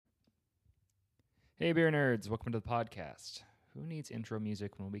Hey, beer nerds, welcome to the podcast. Who needs intro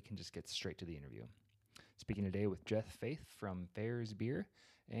music when we can just get straight to the interview? Speaking today with Jeff Faith from Fair's Beer.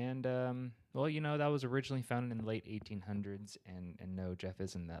 And, that was originally founded in the late 1800s. And no, Jeff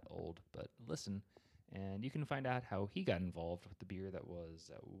isn't that old, but listen, and you can find out how he got involved with the beer that was,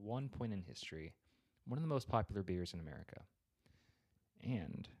 at one point in history, one of the most popular beers in America.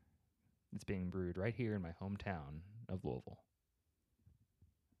 And it's being brewed right here in my hometown of Louisville.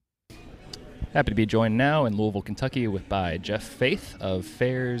 Happy to be joined now in Louisville, Kentucky by Jeff Faith of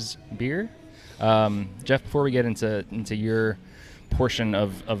Fair's Beer. Jeff, before we get into your portion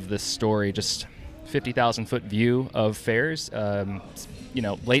of this story, just 50,000-foot view of Fair's,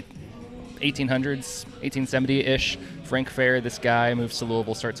 late 1800s, 1870-ish, Frank Fair, this guy moves to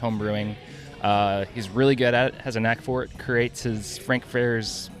Louisville, starts home brewing. He's really good at it, has a knack for it, creates his Frank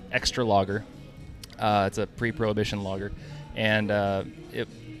Fair's Extra Lager. It's a pre-Prohibition lager, and it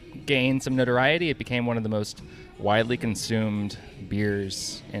gained some notoriety. It became one of the most widely consumed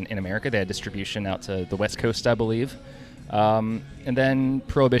beers in America. They had distribution out to the West Coast, I believe. And then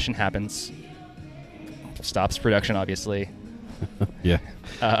Prohibition happens. Stops production, obviously. Yeah.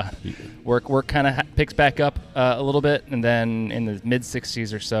 Work kind of picks back up a little bit, and then in the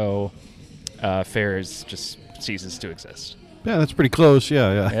mid-'60s or so, Fair's just ceases to exist. Yeah, that's pretty close.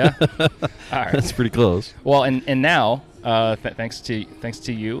 Yeah. Yeah? All right. That's pretty close. Well, and now, thanks to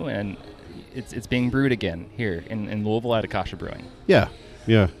you, and it's being brewed again here in Louisville at Akasha Brewing. Yeah,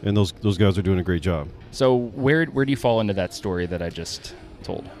 and those guys are doing a great job. So where do you fall into that story that I just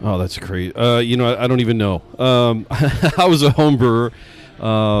told? Oh, that's great. I don't even know. I was a home brewer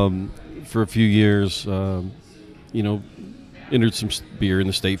for a few years. Entered some beer in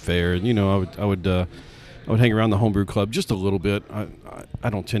the state fair, and I would hang around the homebrew club just a little bit. I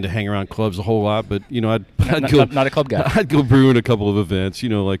don't tend to hang around clubs a whole lot, but I'd go. Not a club guy. I'd go brew in a couple of events.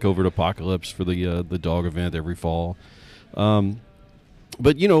 Like over at Apocalypse for the dog event every fall. But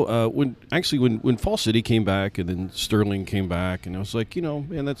when Fall City came back and then Sterling came back, and I was like,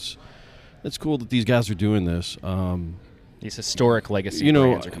 man, that's cool that these guys are doing this. These historic legacy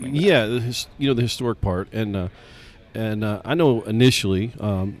brands are coming back. Yeah, the historic part, and I know initially,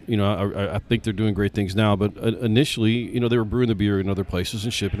 I think they're doing great things now, but initially, they were brewing the beer in other places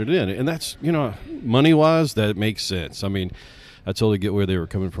and shipping it in. And that's, money-wise, that makes sense. I mean, I totally get where they were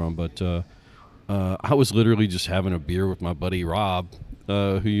coming from, but I was literally just having a beer with my buddy Rob,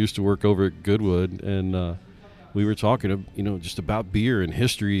 who used to work over at Goodwood, and we were talking, just about beer and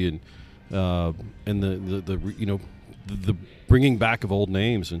history and the bringing back of old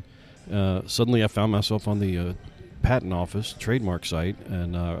names. And suddenly I found myself on the patent office trademark site,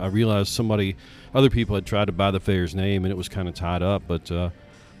 and I realized other people had tried to buy the Fair's name, and it was kind of tied up, but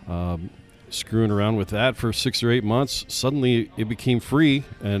screwing around with that for 6 or 8 months, suddenly it became free,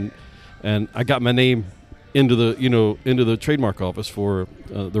 and I got my name into the trademark office for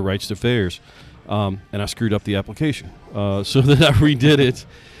the rights to Fair's, and I screwed up the application, so then I redid it,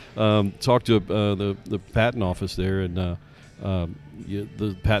 talked to the patent office there, and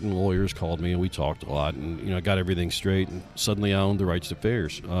the patent lawyers called me, and we talked a lot, and I got everything straight, and suddenly I owned the rights to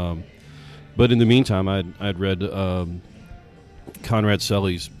Fair's. But in the meantime, I'd read Conrad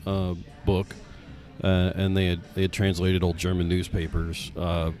Selly's book, and they had translated old German newspapers,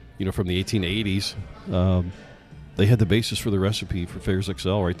 from the 1880s. They had the basis for the recipe for Fair's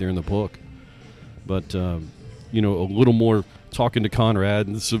XL right there in the book. But a little more talking to Conrad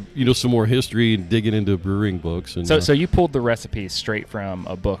and some more history and digging into brewing books. And so you pulled the recipe straight from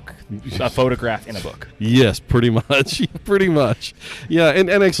a book, a photograph in a book. Yes, pretty much. Yeah, and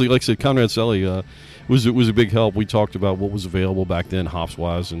actually, like I said, Conrad Selly was a big help. We talked about what was available back then, hops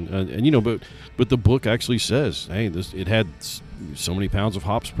wise, but the book actually says, hey, it had so many pounds of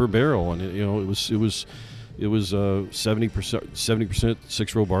hops per barrel, and it was 70%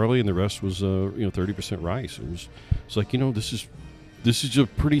 6-row barley, and the rest was 30% rice. It's like this is a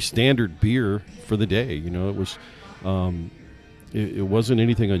pretty standard beer for the day. It was it wasn't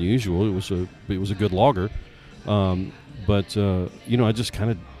anything unusual. It was a good lager, but I just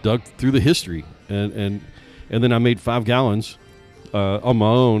kind of dug through the history, and then I made 5 gallons on my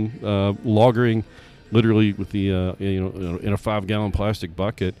own, lagering literally with the in a 5-gallon plastic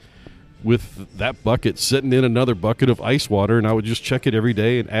bucket, with that bucket sitting in another bucket of ice water, and I would just check it every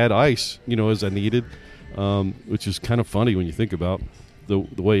day and add ice, as I needed, which is kind of funny when you think about the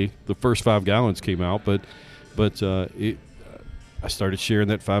way the first 5 gallons came out. But I started sharing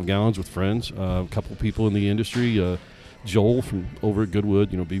that 5 gallons with friends, a couple people in the industry, Joel from over at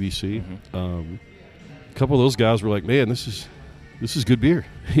Goodwood, BBC. Mm-hmm. A couple of those guys were like, "Man, this is good beer.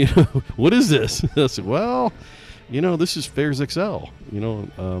 What is this?" I said, "Well, this is Fair's XL."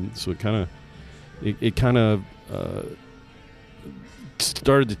 So it kind it kind of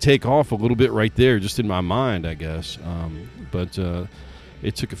started to take off a little bit right there, just in my mind, I guess. But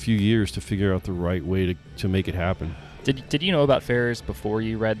it took a few years to figure out the right way to make it happen. Did you know about Fairs before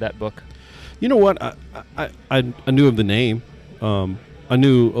you read that book? You know what? I knew of the name. I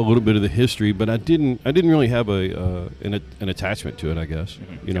knew a little bit of the history, but I didn't really have an attachment to it, I guess.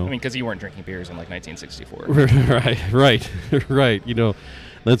 Mm-hmm. You know, I mean, because you weren't drinking beers in like 1964. right. You know,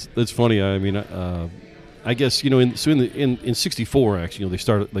 that's funny. I mean, I guess, you know, in '64, actually, you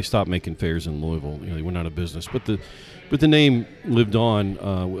know, they stopped making fairs in Louisville. You know, they went out of business, but the name lived on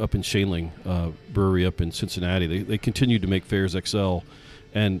up in Shaneling Brewery up in Cincinnati. They continued to make Fairs XL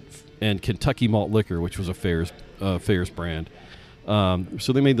and Kentucky Malt Liquor, which was a Fairs brand.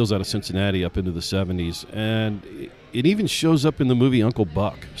 So they made those out of Cincinnati up into the 70s, and it even shows up in the movie Uncle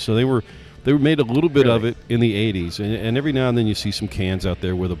Buck. So they were made a little bit of it in the 80s, and every now and then you see some cans out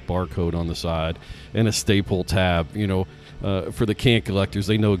there with a barcode on the side and a staple tab. You know, for the can collectors,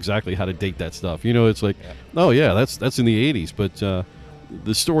 they know exactly how to date that stuff. You know, it's like, oh yeah, that's in the 80s. But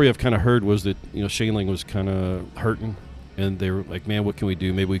the story I've kind of heard was that, you know, Shaneling was kind of hurting, and they were like, man, what can we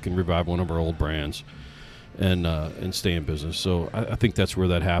do? Maybe we can revive one of our old brands and stay in business. So I think that's where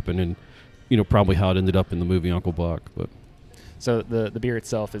that happened, and, you know, probably how it ended up in the movie Uncle Buck. But so the beer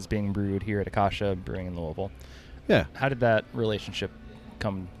itself is being brewed here at Akasha Brewing in Louisville. Yeah. How did that relationship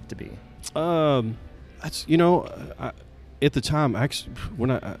come to be? That's, you know, at the time, actually,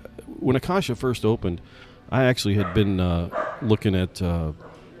 when Akasha first opened, I actually had been looking at the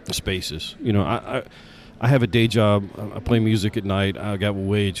spaces. You know, I have a day job. I play music at night. I got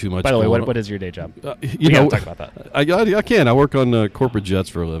way too much. By the way, what is your day job? You know, talk about that. I can. I work on corporate jets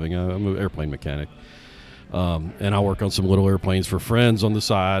for a living. I'm an airplane mechanic, and I work on some little airplanes for friends on the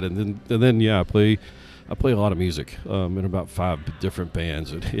side. And then yeah, I play a lot of music in about 5 different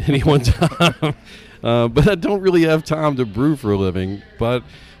bands at any one time. But I don't really have time to brew for a living. But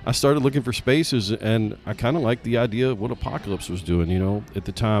I started looking for spaces, and I kind of liked the idea of what Apocalypse was doing. You know, at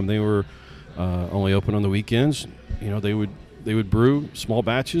the time they were only open on the weekends. You know, they would brew small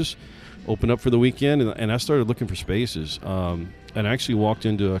batches, open up for the weekend, and I started looking for spaces. And I actually walked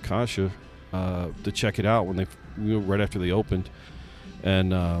into Akasha to check it out when right after they opened.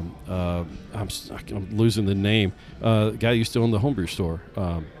 And I'm losing the name. The guy who used to own the homebrew store.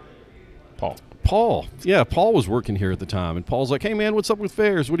 Paul. Yeah, Paul was working here at the time, and Paul's like, "Hey man, what's up with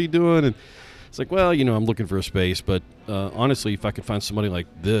Fairs? What are you doing?" And it's like, well, you know, I'm looking for a space, but honestly, if I could find somebody like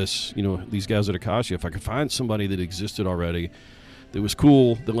this, you know, these guys at Akasha, if I could find somebody that existed already, that was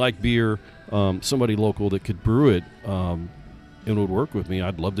cool, that liked beer, somebody local that could brew it, and would work with me,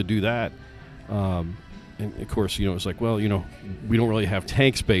 I'd love to do that. And of course, you know, it's like, well, you know, we don't really have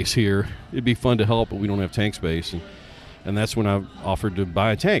tank space here. It'd be fun to help, but we don't have tank space. And that's when I offered to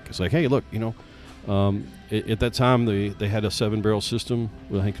buy a tank. It's like, hey, look, you know, at that time they had a 7-barrel system.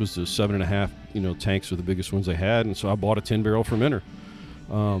 Well, I think it was the 7.5, you know, tanks were the biggest ones they had. And so I bought a 10-barrel fermenter,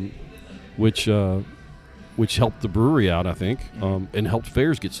 which helped the brewery out, I think, and helped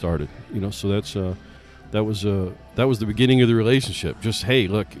Fairs get started. You know, so that was the beginning of the relationship. Just, hey,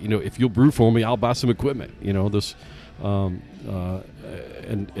 look, you know, if you'll brew for me, I'll buy some equipment. You know, this, and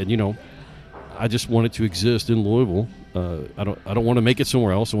you know, I just want it to exist in Louisville. I don't want to make it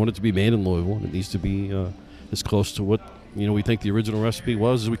somewhere else. I want it to be made in Louisville, and it needs to be as close to what, you know, we think the original recipe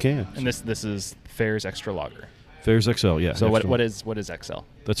was as we can. And this is Fairs Extra Lager. Fairs XL, yeah. So what is XL?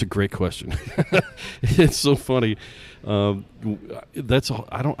 That's a great question. It's so funny. I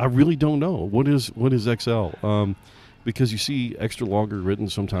really don't know what is XL. Because you see extra lager written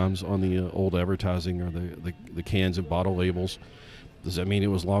sometimes on the old advertising or the cans and bottle labels. Does that mean it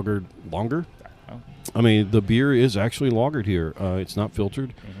was lagered longer? I mean, the beer is actually lagered here. It's not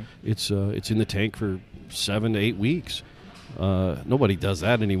filtered. Mm-hmm. It's in the tank for 7 to 8 weeks. Nobody does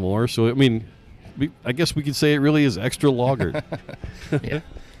that anymore. So I mean, I guess we could say it really is extra lagered. Yeah.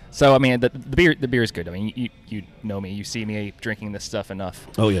 So I mean, the beer is good. I mean, you know me. You see me drinking this stuff enough.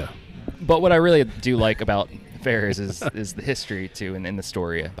 Oh yeah. But what I really do like about Fairs is the history too, and the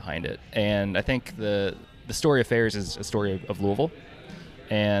story behind it. And I think the story of Fairs is a story of Louisville.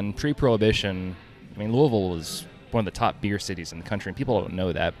 And pre-Prohibition, I mean, Louisville was one of the top beer cities in the country, and people don't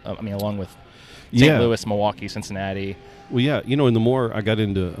know that. I mean, along with St. Louis, Milwaukee, Cincinnati. Well, yeah, you know, and the more I got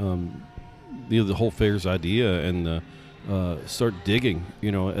into the whole Fairs idea and start digging,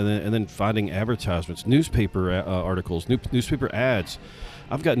 you know, and then finding advertisements, newspaper articles, newspaper ads.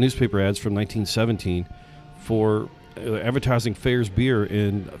 I've got newspaper ads from 1917 for advertising Fairs beer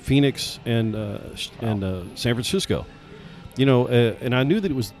in Phoenix and San Francisco. and I knew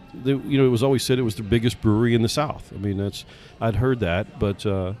that it was, it was always said it was the biggest brewery in the South. I mean, I'd heard that, but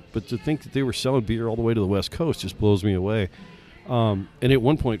to think that they were selling beer all the way to the West Coast just blows me away. And at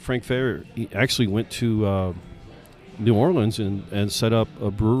one point, Frank Fair actually went to New Orleans and set up a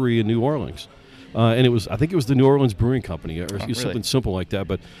brewery in New Orleans. And I think it was the New Orleans Brewing Company or really? something simple like that.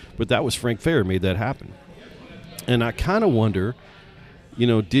 But that was Frank Fair made that happen. And I kind of wonder,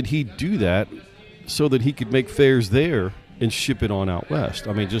 did he do that so that he could make fairs there and ship it on out west?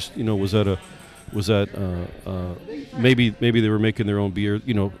 I mean, just was that maybe they were making their own beer,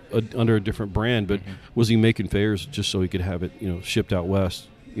 under a different brand, but was he making fairs just so he could have it, shipped out west,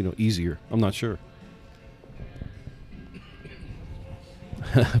 easier? I'm not sure.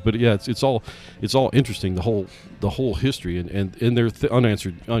 But yeah, it's all interesting, the whole history, and there's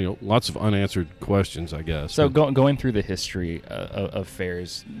unanswered, lots of unanswered questions, I guess. So going through the history of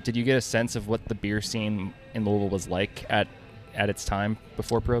fairs, did you get a sense of what the beer scene in Louisville was like at its time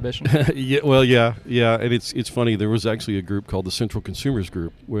before Prohibition? yeah, and it's funny. There was actually a group called the Central Consumers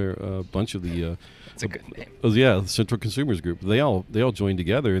Group, where a bunch of the That's a good name. The Central Consumers Group. They all joined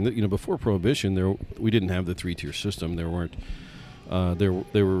together, and before Prohibition, we didn't have the 3-tier system. There weren't. There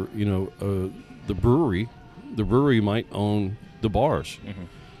were the brewery might own the bars.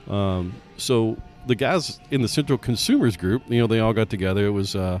 So the guys in the Central Consumers Group, they all got together. It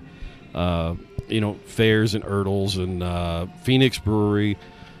was Fairs and Ertles and Phoenix Brewery.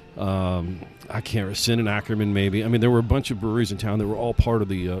 I can't remember, Sin and Ackerman maybe. I mean, there were a bunch of breweries in town that were all part of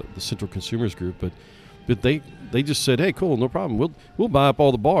the Central Consumers Group, but they just said, hey, cool, no problem. We'll buy up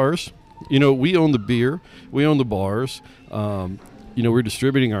all the bars. We own the beer, we own the bars. We're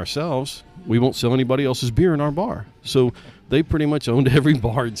distributing ourselves. We won't sell anybody else's beer in our bar. So they pretty much owned every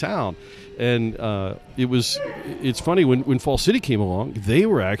bar in town. And it's funny when Fall City came along, they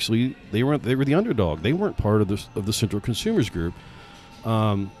were the underdog. They weren't part of the Central Consumers Group. They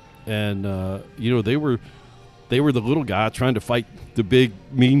were the little guy trying to fight the big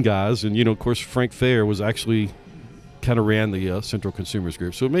mean guys. And of course Frank Fair was actually kind of ran the Central Consumers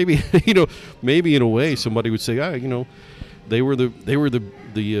Group. So maybe maybe in a way somebody would say, they were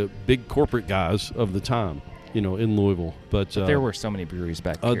the big corporate guys of the time, in Louisville. But there were so many breweries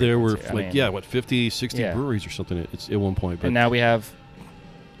back there. There were 50, 60 breweries or something at one point. But and now we have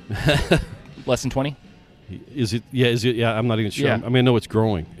less than 20? Is it? Yeah, I'm not even sure. Yeah. I know it's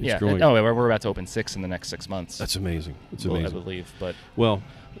growing. It's growing. No, we're about to open 6 in the next 6 months. That's amazing. It's amazing. I believe. But well,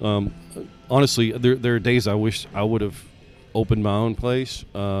 honestly, there are days I wish I would have opened my own place,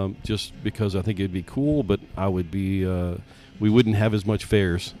 just because I think it'd be cool, but I would be we wouldn't have as much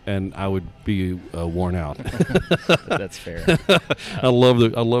fairs, and I would be worn out. That's fair. I love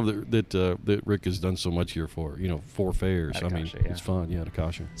that Rick has done so much here for 4 fairs. It's fun. Yeah,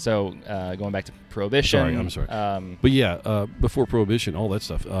 Acacia. So going back to Prohibition. I'm sorry. But yeah, before Prohibition, all that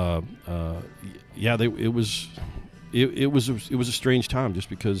stuff. It was a strange time, just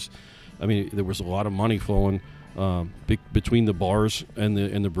because, there was a lot of money flowing between the bars and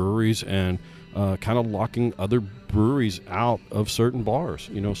the breweries, and kind of locking other breweries out of certain bars.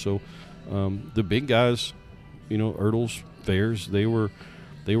 So the big guys, Ertles, Fairs, they were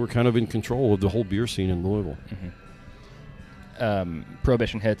kind of in control of the whole beer scene in Louisville.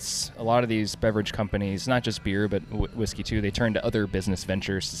 Prohibition hits, a lot of these beverage companies, not just beer but whiskey too, they turn to other business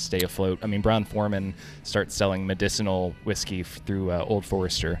ventures to stay afloat. Brown-Forman starts selling medicinal whiskey through Old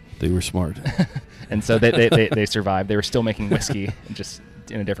Forester. They were smart. And so they survived. They were still making whiskey, just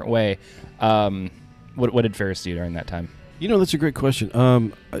in a different way. What did Ferris do during that time? That's a great question.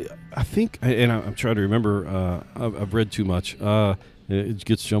 I think, and I'm trying to remember, I've read too much. It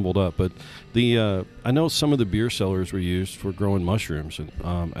gets jumbled up, but I know some of the beer cellars were used for growing mushrooms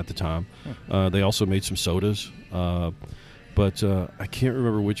at the time. They also made some sodas, but I can't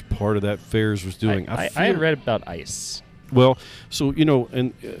remember which part of that Fairs was doing. I had read about ice. Well, so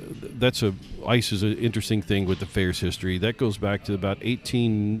ice is an interesting thing with the Fairs history. That goes back to about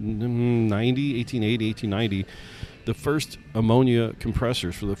 1890. The first ammonia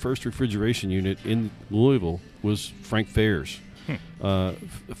compressors for the first refrigeration unit in Louisville was Frank Fair's.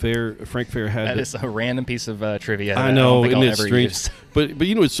 Frank Fair had. That is a random piece of trivia. I know, and it's strange. But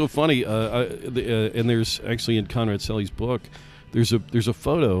it's so funny. And there's actually in Conrad Selly's book, there's a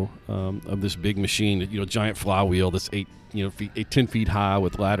photo of this big machine, giant flywheel that's 10 feet high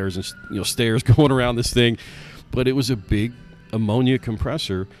with ladders and stairs going around this thing. But it was a big ammonia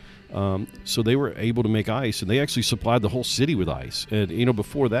compressor. So they were able to make ice, and they actually supplied the whole city with ice. And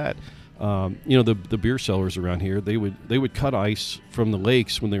before that. The beer cellars around here, they would cut ice from the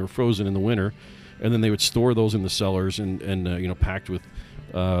lakes when they were frozen in the winter, and then they would store those in the cellars and packed with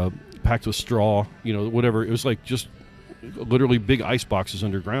straw, whatever. It was like just literally big ice boxes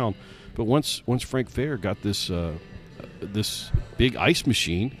underground. But once Frank Fair got this this big ice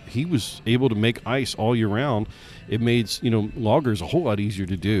machine, he was able to make ice all year round. It made loggers a whole lot easier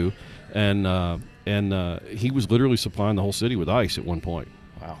to do, and he was literally supplying the whole city with ice at one point.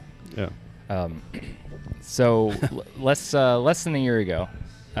 Wow. Yeah. So less than a year ago,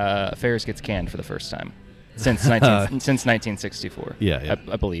 Fairs gets canned for the first time since 1964. Yeah.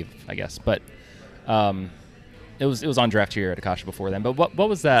 I believe, I guess, but it was on draft here at Akasha before then. But what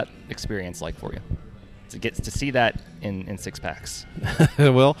was that experience like for you? To see that in six packs.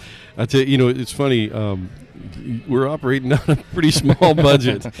 Well, I tell you, it's funny. We're operating on a pretty small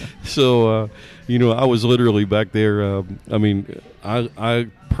budget, so I was literally back there. I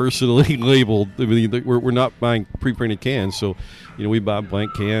personally labeled. I mean, we're not buying pre-printed cans, so we buy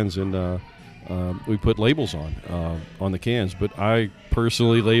blank cans and we put labels on the cans. But I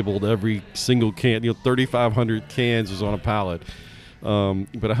personally labeled every single can. 3,500 cans is on a pallet,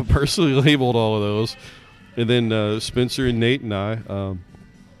 but I personally labeled all of those. And then Spencer and Nate and I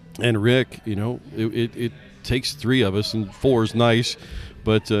and Rick, it takes three of us, and four is nice,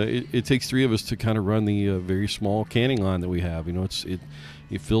 but it takes three of us to kind of run the very small canning line that we have. It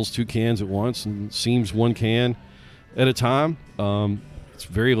fills two cans at once and seams one can at a time. It's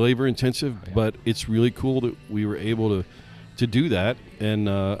very labor intensive, but it's really cool that we were able to do that. And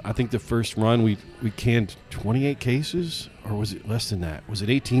I think the first run we canned 28 cases, or was it less than that? Was it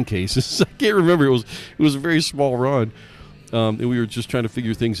 18 cases? I can't remember. It was a very small run, and we were just trying to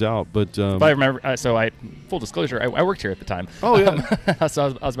figure things out. But if I remember, full disclosure, I worked here at the time. Oh yeah.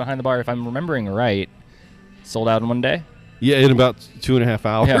 So I was behind the bar. If I'm remembering right, sold out in one day. Yeah, in about 2.5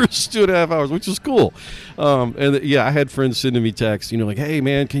 hours. Yeah. 2.5 hours, which is cool. I had friends sending me texts, like, "Hey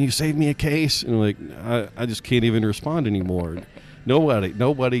man, can you save me a case?" And I'm like, I just can't even respond anymore.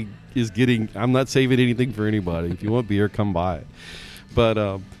 Nobody is getting. I'm not saving anything for anybody. If you want beer, come buy it.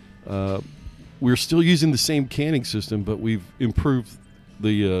 But we're still using the same canning system, but we've improved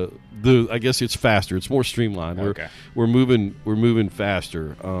the. I guess it's faster. It's more streamlined. Okay. We're moving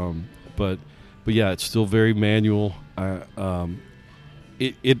faster. But yeah, it's still very manual.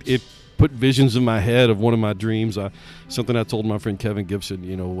 It put visions in my head of one of my dreams. Something I told my friend Kevin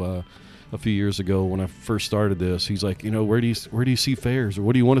Gibson, a few years ago when I first started this. He's like, where do you see fairs, or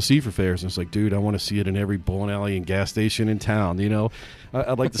what do you want to see for fairs? And it's like, dude, I want to see it in every bowling alley and gas station in town.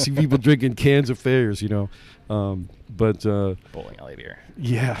 I'd like to see people drinking cans of fairs. But bowling alley beer.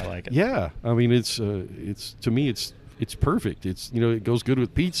 Yeah, I like it. Yeah, I mean, it's to me, it's perfect. It's it goes good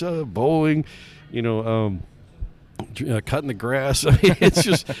with pizza, bowling, cutting the grass. I mean,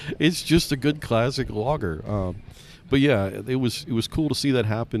 it's just a good classic lager. But yeah, it was cool to see that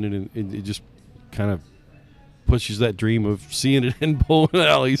happen, and it just kind of pushes that dream of seeing it in bowling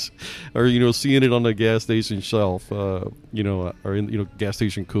alleys, or seeing it on the gas station shelf, or in gas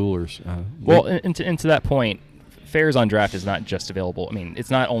station coolers. And to that point, Fairs on draft is not just available. I mean, it's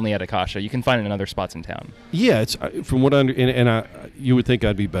not only at Akasha. You can find it in other spots in town. Yeah, it's from what you would think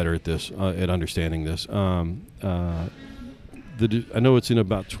I'd be better at this, at understanding this. I know it's in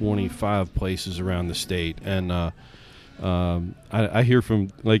about 25 places around the state, and I hear from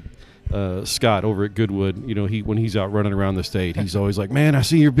Scott over at Goodwood. When he's out running around the state, he's always like, "Man, I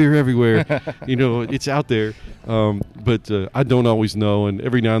see your beer everywhere." It's out there, but I don't always know. And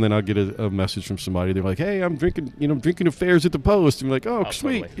every now and then I'll get a message from somebody. They're like, "Hey, I'm drinking affairs at the Post." And I'm like, "Oh,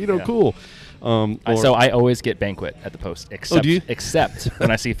 sweet, totally. Yeah. Cool." So I always get Banquet at the Post, except do you? Except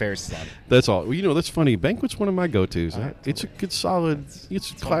when I see Fairs is on. That's all. Well, that's funny. Banquet's one of my go-tos. Totally. It's a good, solid.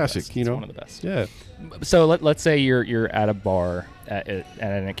 It's classic. It's one of the best. Yeah. So let's say you're at a bar at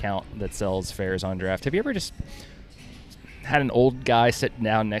an account that sells Fairs on draft. Have you ever just had an old guy sit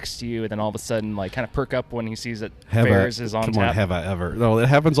down next to you and then all of a sudden kind of perk up when he sees that Fairs is on tap? Come on, have I ever? No, that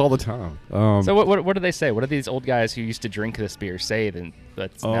happens all the time. So what do they say? What do these old guys who used to drink this beer say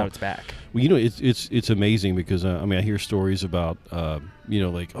now it's back? Well, it's amazing because I hear stories about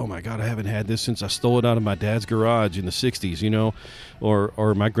like, oh my God, I haven't had this since I stole it out of my dad's garage in the '60s,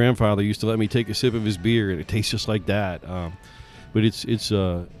 or my grandfather used to let me take a sip of his beer and it tastes just like that. But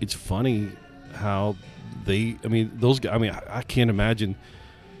it's funny how those guys. I can't imagine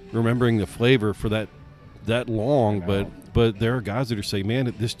remembering the flavor for that long, but there are guys that are saying,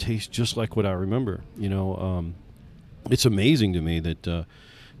 man, this tastes just like what I remember. It's amazing to me that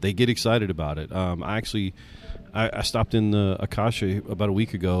they get excited about it. I stopped in the Akasha about a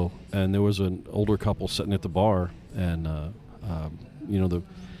week ago, and there was an older couple sitting at the bar, and I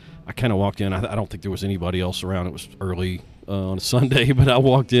kind of walked in. I don't think there was anybody else around. It was early on a Sunday, but I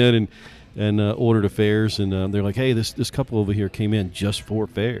walked in and ordered a Fairs, and they're like, "Hey, this couple over here came in just for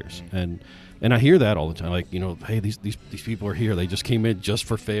Fairs," and And I hear that all the time, like, hey, these people are here. They just came in just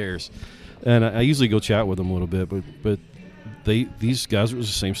for fairs. And I usually go chat with them a little bit, but these guys, it was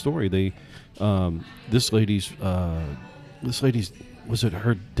the same story. They this lady's was it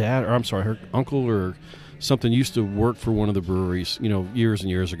her dad, or I'm sorry, her uncle or something used to work for one of the breweries, years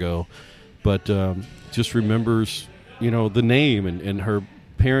and years ago, but just remembers, the name and her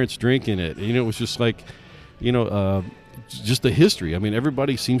parents drinking it. It was just like, just the history. I mean,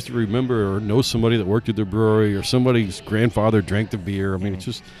 everybody seems to remember or know somebody that worked at the brewery or somebody's grandfather drank the beer. I mean,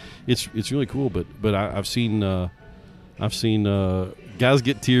 it's really cool. But I've seen guys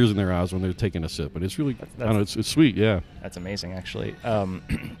get tears in their eyes when they're taking a sip, and it's really, I don't know, it's sweet. Yeah, that's amazing, actually.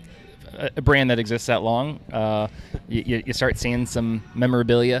 A brand that exists that long, you start seeing some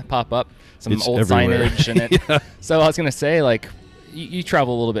memorabilia pop up, some it's old everywhere. signage in it. Yeah. So I was going to say, like, you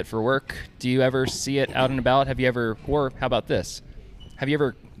travel a little bit for work. Do you ever see it out and about? Have you ever, or how about this? Have you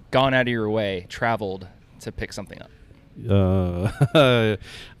ever gone out of your way, traveled to pick something up?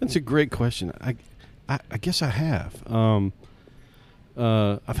 That's a great question. I guess I have.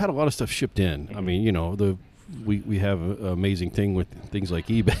 I've had a lot of stuff shipped in. I mean, we have an amazing thing with things like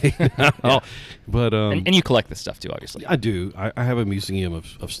eBay now. Yeah. But and you collect this stuff too, obviously. I do. I have a museum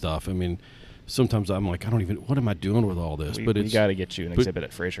of stuff. I mean, sometimes I'm like, what am I doing with all this? We It's got to get you an exhibit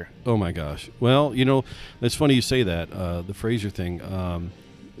at Fraser. Oh my gosh. Well, it's funny you say that. The Fraser thing.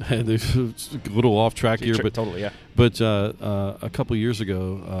 There's a little off track here, but totally, yeah. But a couple years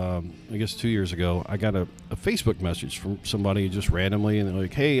ago, I guess 2 years ago, I got a Facebook message from somebody just randomly, and they're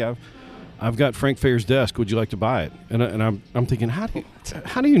like, "Hey, I've got Frank Fair's desk. Would you like to buy it?" And I'm thinking, how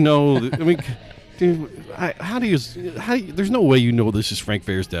do you know? I mean, dude, how do you? There's no way you know this is Frank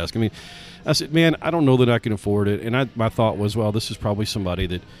Fair's desk. I mean, I said, man, I don't know that I can afford it. And my thought was, well, this is probably somebody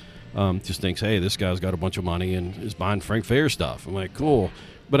that just thinks, hey, this guy's got a bunch of money and is buying Frank Fair stuff. I'm like, cool.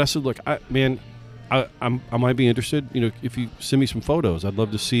 But I said, look, I might be interested. If you send me some photos, I'd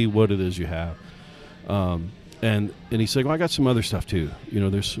love to see what it is you have. And he said, well, I got some other stuff too.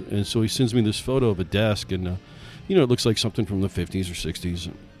 And so he sends me this photo of a desk, and it looks like something from the 50s or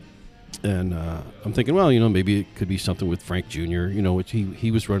 60s. And I'm thinking, well, maybe it could be something with Frank Jr. Which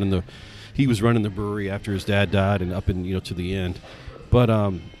he was running the brewery after his dad died, and up in to the end.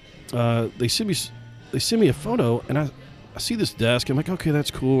 But they send me a photo, and I see this desk. I'm like, okay,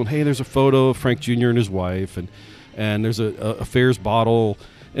 that's cool. And hey, there's a photo of Frank Jr. and his wife, and there's a Fair's bottle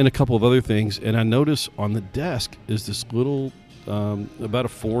and a couple of other things. And I notice on the desk is this little, about a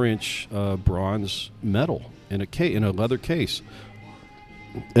 4-inch bronze medal in a leather case,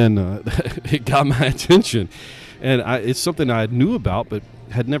 and it got my attention. And it's something I knew about but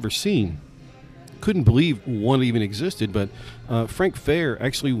had never seen. Couldn't believe one even existed. But Frank Fair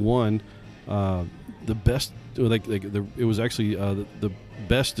actually won the best. It was actually the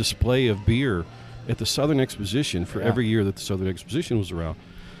best display of beer at the Southern Exposition for every year that the Southern Exposition was around.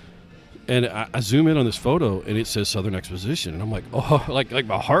 And I zoom in on this photo, and it says Southern Exposition, and I'm like, oh, like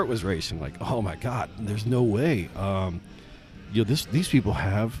my heart was racing, like, oh my God, there's no way. These people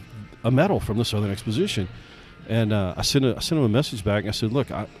have a medal from the Southern Exposition. And I sent him a message back, and I said, look,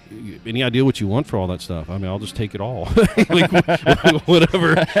 any idea what you want for all that stuff? I mean, I'll just take it all.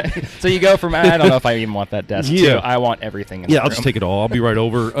 Whatever. So you go from, I don't know if I even want that desk, yeah. to I want everything in Yeah, the I'll room. just take it all. I'll be right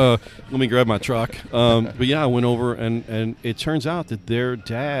over. Let me grab my truck. But yeah, I went over, and it turns out that their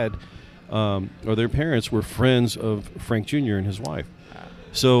dad or their parents were friends of Frank Jr. and his wife.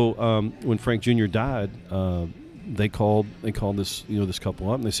 So when Frank Jr. died, they called this this couple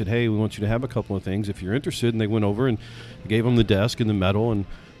up, and they said, hey, we want you to have a couple of things if you're interested. And they went over and gave them the desk and the medal and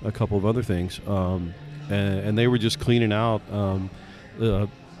a couple of other things. And they were just cleaning out.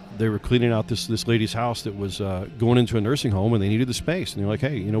 They were cleaning out this lady's house that was going into a nursing home, and they needed the space. And they're like,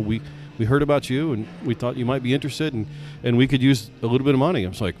 hey, we heard about you, and we thought you might be interested, and we could use a little bit of money. I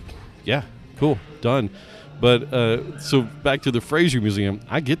was like, yeah, cool, done. But so back to the Fraser Museum,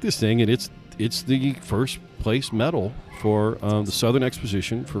 I get this thing, and it's the first place medal for the Southern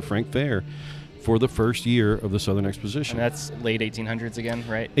Exposition for Frank Fair for the first year of the Southern Exposition. And that's late 1800s again,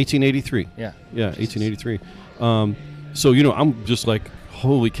 right? 1883. Yeah. Yeah, 1883. So, I'm just like,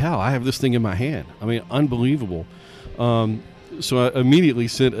 holy cow, I have this thing in my hand. I mean, unbelievable. So I immediately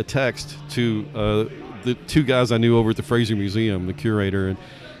sent a text to the two guys I knew over at the Fraser Museum, the curator,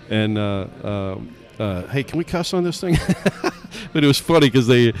 and hey, can we cuss on this thing? But it was funny because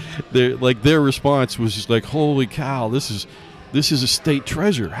their response was just like, holy cow, this is a state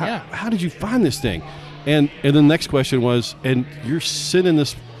treasure. How did you find this thing? And the next question was, and you're sending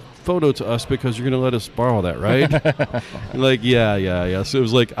this photo to us because you're going to let us borrow that, right? Like, yeah. So it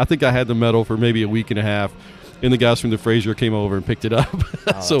was like, I think I had the medal for maybe a week and a half. and the guys from the Fraser came over and picked it up.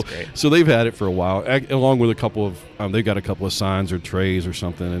 That's great. So they've had it for a while, along with a couple of they've got a couple of signs or trays or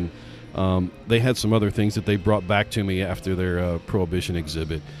something, and they had some other things that they brought back to me after their Prohibition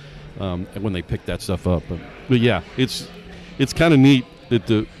exhibit when they picked that stuff up. But yeah, it's kind of neat that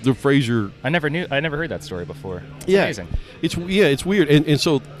the Fraser. I never heard that story before. It's yeah, amazing. It's weird, and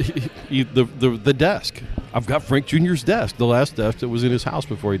so the desk. I've got Frank Jr.'s desk, the last desk that was in his house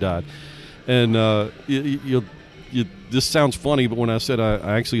before he died, and this sounds funny, but when I said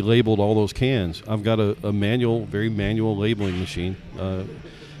I actually labeled all those cans, I've got a very manual labeling machine,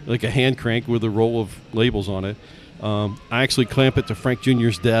 like a hand crank with a roll of labels on it. I actually clamp it to Frank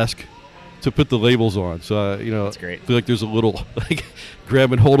Jr.'s desk to put the labels on. So, That's great. I feel like there's a little,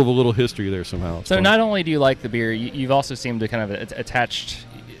 grabbing hold of a little history there somehow. It's so fun. not only do you like the beer, you've also seemed to kind of attached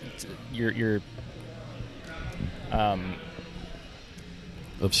your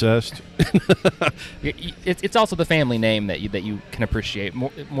obsessed. It's also the family name that you can appreciate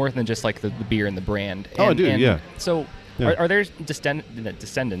more than just like the beer and the brand. Oh, I do, yeah. So Yeah. are there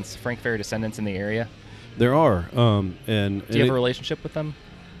descendants, Frank Fair descendants in the area? There are. And Do you have a relationship with them?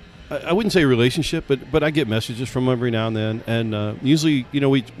 I wouldn't say a relationship, but I get messages from them every now and then. And usually,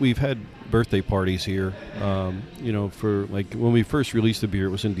 we've had birthday parties here. For like when we first released the beer,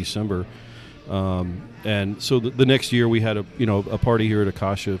 it was in December. And so the next year we had a party here at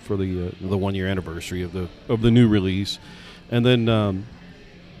Akasha for the 1 year anniversary of the new release. And then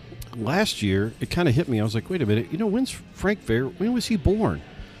last year it kind of hit me. I was like, wait a minute, when's Frank Fair? When was he born?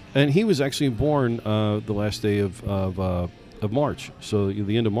 And he was actually born the last day of March, so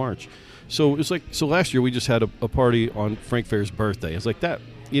the end of March. So it's like last year we just had a party on Frank Fair's birthday. It's like that,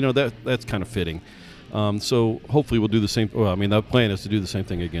 that's kind of fitting. So hopefully we'll do the same. Well, I mean, the plan is to do the same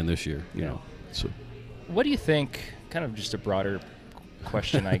thing again this year. So what do you think? Kind of just a broader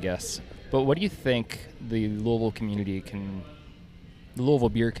question, I guess. But what do you think the Louisville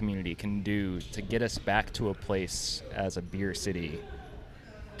beer community can do to get us back to a place as a beer city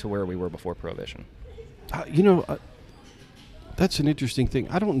to where we were before Prohibition? That's an interesting thing.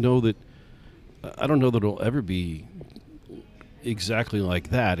 I don't know that it'll ever be exactly like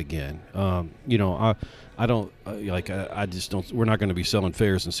that again. I don't I just don't. We're not going to be selling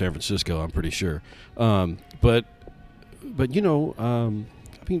fairs in San Francisco, I'm pretty sure. But I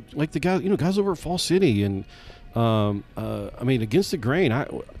mean, like the guys over at Fall City, and I mean, Against the Grain.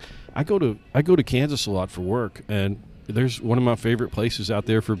 I go to Kansas a lot for work, and there's one of my favorite places out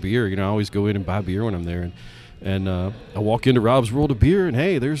there for beer. I always go in and buy beer when I'm there, and I walk into Rob's World of Beer, and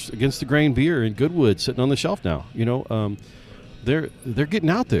hey, there's Against the Grain beer in Goodwood sitting on the shelf now. They're getting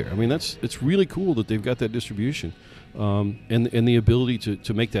out there. I mean, it's really cool that they've got that distribution, and the ability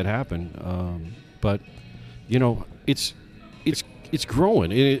to make that happen. But it's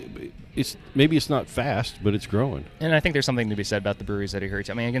growing. It's maybe it's not fast, but it's growing. And I think there's something to be said about the breweries that are here.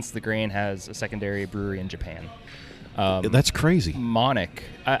 I mean, Against the Grain has a secondary brewery in Japan. That's crazy. Monic.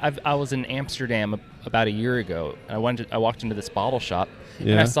 I was in Amsterdam about a year ago. I walked into this bottle shop,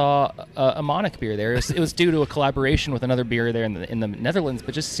 and I saw a Monic beer there. It was due to a collaboration with another beer there in the Netherlands.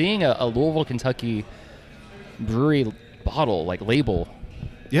 But just seeing a Louisville, Kentucky brewery bottle label.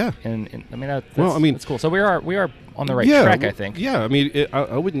 Yeah. And I mean that's cool. So we are on the right track, I think. Yeah. I mean,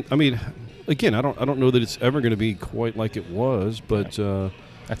 I wouldn't. I mean, again, I don't know that it's ever going to be quite like it was, but.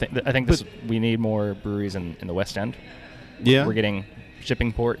 I think we need more breweries in the West End. Yeah, we're getting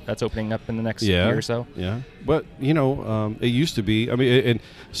Shipping Port that's opening up in the next year or so. Yeah, but it used to be. I mean, and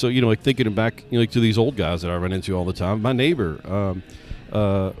so thinking back, to these old guys that I run into all the time. My neighbor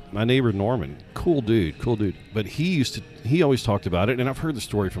Norman, cool dude. But he always talked about it, and I've heard the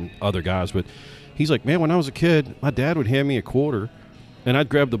story from other guys. But he's like, man, when I was a kid, my dad would hand me a quarter, and I'd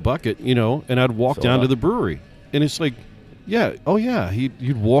grab the bucket, and I'd walk down to the brewery, and it's like. Yeah. Oh, yeah.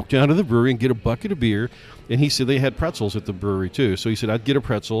 You'd walk down to the brewery and get a bucket of beer. And he said they had pretzels at the brewery, too. So he said I'd get a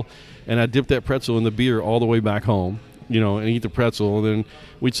pretzel, and I'd dip that pretzel in the beer all the way back home, and eat the pretzel. And then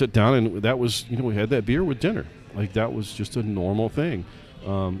we'd sit down, and that was, we had that beer with dinner. Like, that was just a normal thing.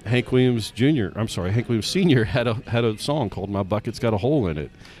 Hank Williams Sr. had a song called My Bucket's Got a Hole in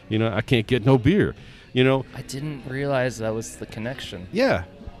It. I can't get no beer. I didn't realize that was the connection. Yeah.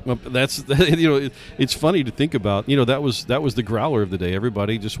 Well, that's it's funny to think about. That was the growler of the day.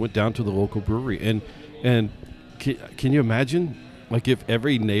 Everybody just went down to the local brewery, and can you imagine if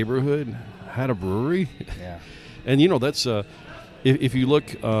every neighborhood had a brewery? Yeah. And that's if you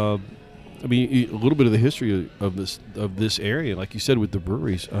look, I mean, a little bit of the history of this area, like you said with the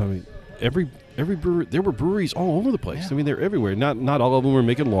breweries. I mean, every brewery, there were breweries all over the place. Yeah. I mean, they're everywhere. Not all of them were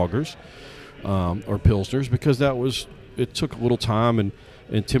making lagers or pilsners because it took a little time and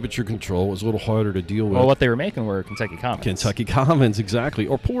and temperature control was a little harder to deal with. Well, what they were making were Kentucky Commons. Kentucky Commons, exactly,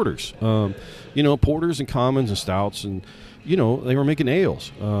 or porters. Porters and commons and stouts, and they were making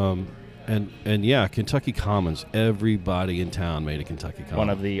ales. And yeah, Kentucky Commons. Everybody in town made a Kentucky Common.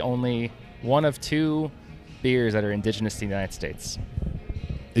 One of two beers that are indigenous to the United States.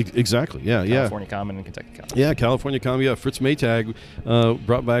 Exactly. Yeah. California Common and Kentucky Common. Yeah, California Common. Yeah, Fritz Maytag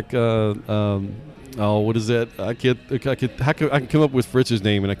brought back. What is that? I can come up with Fritz's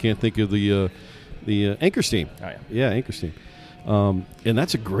name, and I can't think of the Anchorstein. Oh yeah. Yeah, Anchorstein. And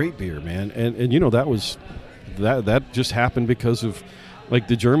that's a great beer, man. And that just happened because of. Like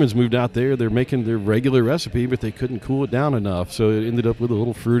the Germans moved out there, they're making their regular recipe, but they couldn't cool it down enough, so it ended up with a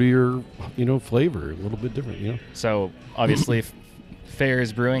little fruitier, flavor, a little bit different, So obviously,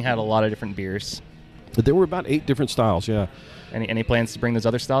 Fairs Brewing had a lot of different beers. But there were about 8 different styles, yeah. Any plans to bring those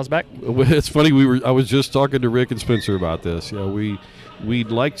other styles back? It's funny. I was just talking to Rick and Spencer about this. Yeah, we'd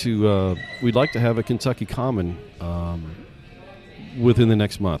like to have a Kentucky Common within the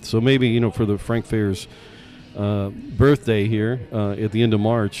next month. So maybe for the Frank Fairs birthday here at the end of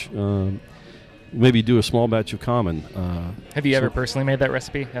March, maybe do a small batch of Common. Have you ever personally made that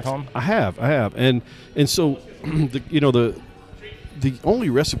recipe at home? I have, and so the only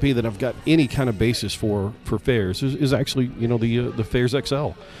recipe that I've got any kind of basis for Fairs is actually the Fairs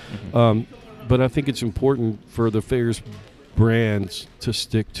XL. Mm-hmm. But I think it's important for the Fairs brands to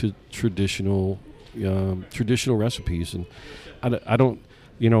stick to traditional recipes, and I don't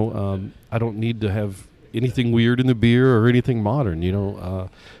need to have anything weird in the beer or anything modern.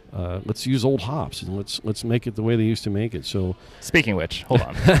 Let's use old hops and let's make it the way they used to make it. So, speaking of which, hold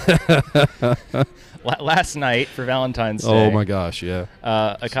on. Last night for Valentine's Day. Oh my gosh, yeah.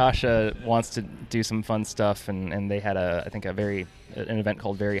 Akasha wants to do some fun stuff, and they had an event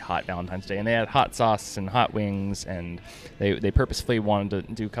called Very Hot Valentine's Day, and they had hot sauce and hot wings, and they purposefully wanted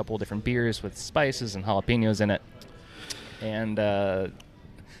to do a couple of different beers with spices and jalapenos in it, and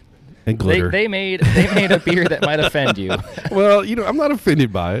glitter. They made a beer that might offend you. Well, I'm not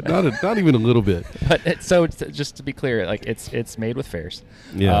offended by it, not even a little bit. But just to be clear, like it's made with Fairs.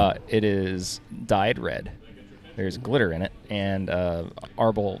 Yeah. It is dyed red. There's glitter in it and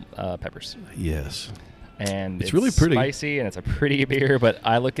arbol peppers. Yes. And it's really pretty, spicy, and it's a pretty beer. But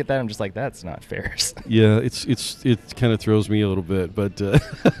I look at that, I'm just like, that's not Fairs. Yeah, it kind of throws me a little bit, but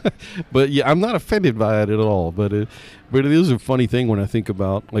but yeah, I'm not offended by it at all. But it is a funny thing when I think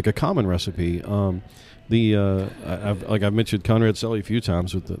about like a common recipe. I've mentioned Conrad Selly a few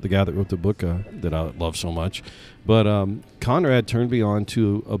times with the guy that wrote the book that I love so much. But Conrad turned me on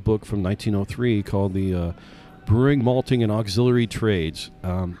to a book from 1903 called the Brewing, Malting, and Auxiliary Trades,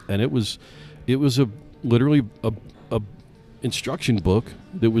 and it was literally a instruction book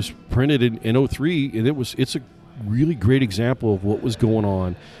that was printed in 03, and it's a really great example of what was going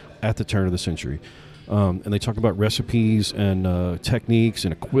on at the turn of the century. And they talk about recipes and techniques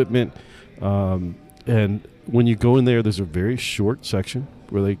and equipment. And when you go in there's a very short section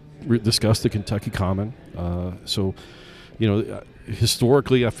where they discuss the Kentucky Common.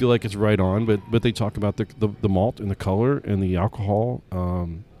 Historically, I feel like it's right on, but they talk about the malt and the color and the alcohol.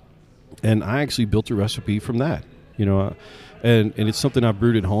 And I actually built a recipe from that, and it's something I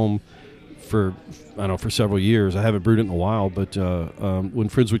brewed at home for several years. I haven't brewed it in a while, but when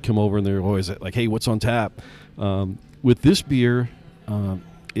friends would come over and they're always like, "Hey, what's on tap?" With this beer, I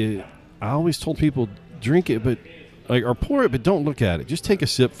always told people drink it, but or pour it, but don't look at it. Just take a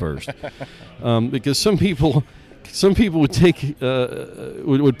sip first, because some people would take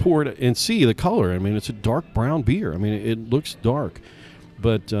would pour it and see the color. I mean, it's a dark brown beer. I mean, it looks dark.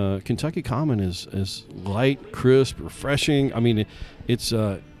 But Kentucky Common is light, crisp, refreshing. I mean, it's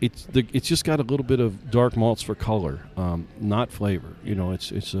just got a little bit of dark malts for color, not flavor.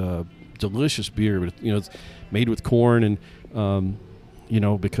 It's a delicious beer, but it's made with corn, and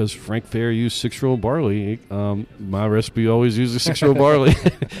because Frank Fair used 6-year-old barley, my recipe always uses 6-year-old barley.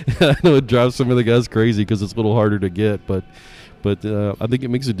 I know it drives some of the guys crazy because it's a little harder to get, but I think it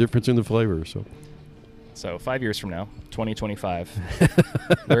makes a difference in the flavor. So 5 years from now, 2025,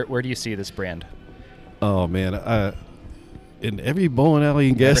 where do you see this brand? Oh man, in every bowling alley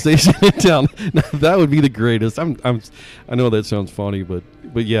and gas station in town. That would be the greatest. I know that sounds funny, but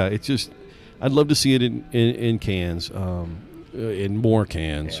yeah, it's just I'd love to see it in cans, in more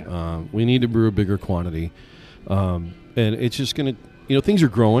cans. Yeah. We need to brew a bigger quantity, and it's just gonna things are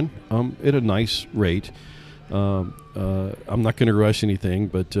growing at a nice rate. I'm not going to rush anything,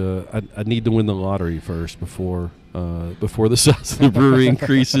 but I need to win the lottery first before the size of the brewery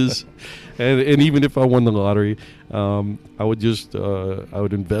increases. And even if I won the lottery, I would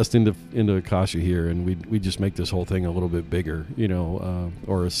invest into Akasha here, and we'd just make this whole thing a little bit bigger,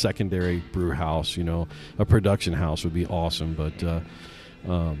 or a secondary brew house, a production house would be awesome.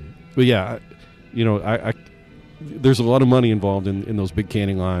 But yeah, I there's a lot of money involved in those big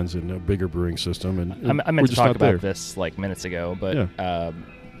canning lines and a bigger brewing system. And I meant to talk about this like minutes ago, but yeah.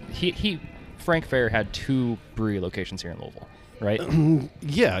 Frank Fair had 2 brewery locations here in Louisville, right?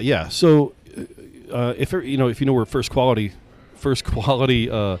 Yeah. So, if you know where First Quality,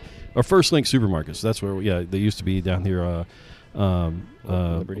 or First Link supermarkets. That's where they used to be down here,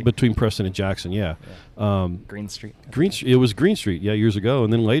 between Preston and Jackson. Yeah. Green Street. It was Green Street. Yeah, years ago,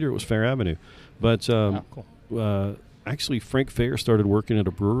 and then later it was Fair Avenue. But cool. Actually, Frank Fair started working at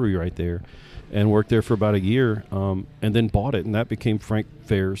a brewery right there, and worked there for about a year, and then bought it, and that became Frank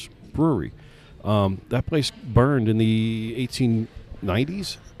Fair's Brewery. That place burned in the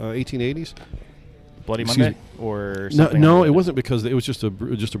 1890s, 1880s. Bloody Monday or No, something? no, it wasn't, because it was just a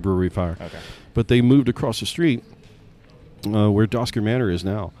brewery fire. Okay. But they moved across the street where Dosker Manor is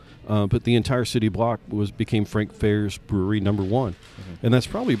now. But the entire city block became Frank Fair's Brewery number 1. Mm-hmm. And that's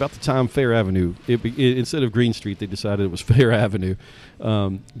probably about the time Fair Avenue, instead of Green Street, they decided it was Fair Avenue.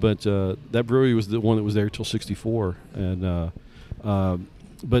 But that brewery was the one that was there till 1964. And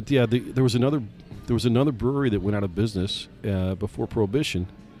but yeah, there was another brewery that went out of business before Prohibition,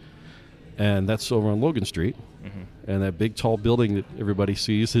 and that's over on Logan Street. Mm-hmm. And that big tall building that everybody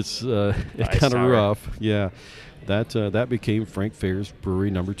sees, it's kind of rough. Yeah, that became Frank Fair's Brewery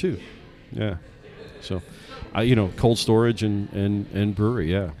number 2. Yeah, so cold storage and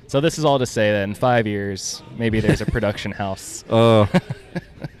brewery. Yeah. So this is all to say that in 5 years, maybe there's a production house. That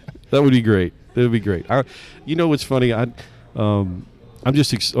would be great. That would be great. What's funny? I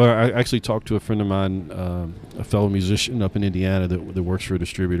actually talked to a friend of mine, a fellow musician up in Indiana that works for a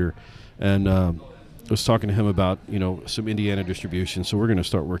distributor, and I was talking to him about some Indiana distribution. So we're going to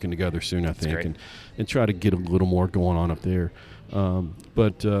start working together soon, I think, and try to get a little more going on up there.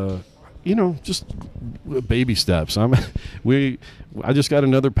 But just baby steps. I just got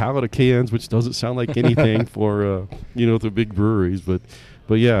another pallet of cans, which doesn't sound like anything for the big breweries, but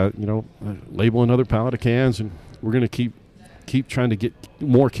yeah, label another pallet of cans, and we're going to keep trying to get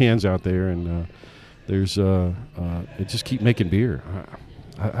more cans out there, and just keep making beer.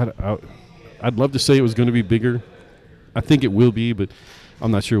 I'd love to say it was going to be bigger. I think it will be, but I'm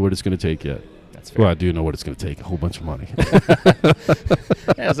not sure what it's going to take yet. That's fair. Well, I do know what it's going to take: a whole bunch of money.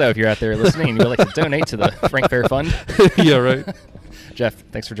 So if you're out there listening and you would like to donate to the Frank Fair Fund, yeah, right. Jeff,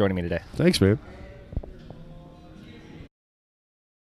 thanks for joining me today. Thanks, man.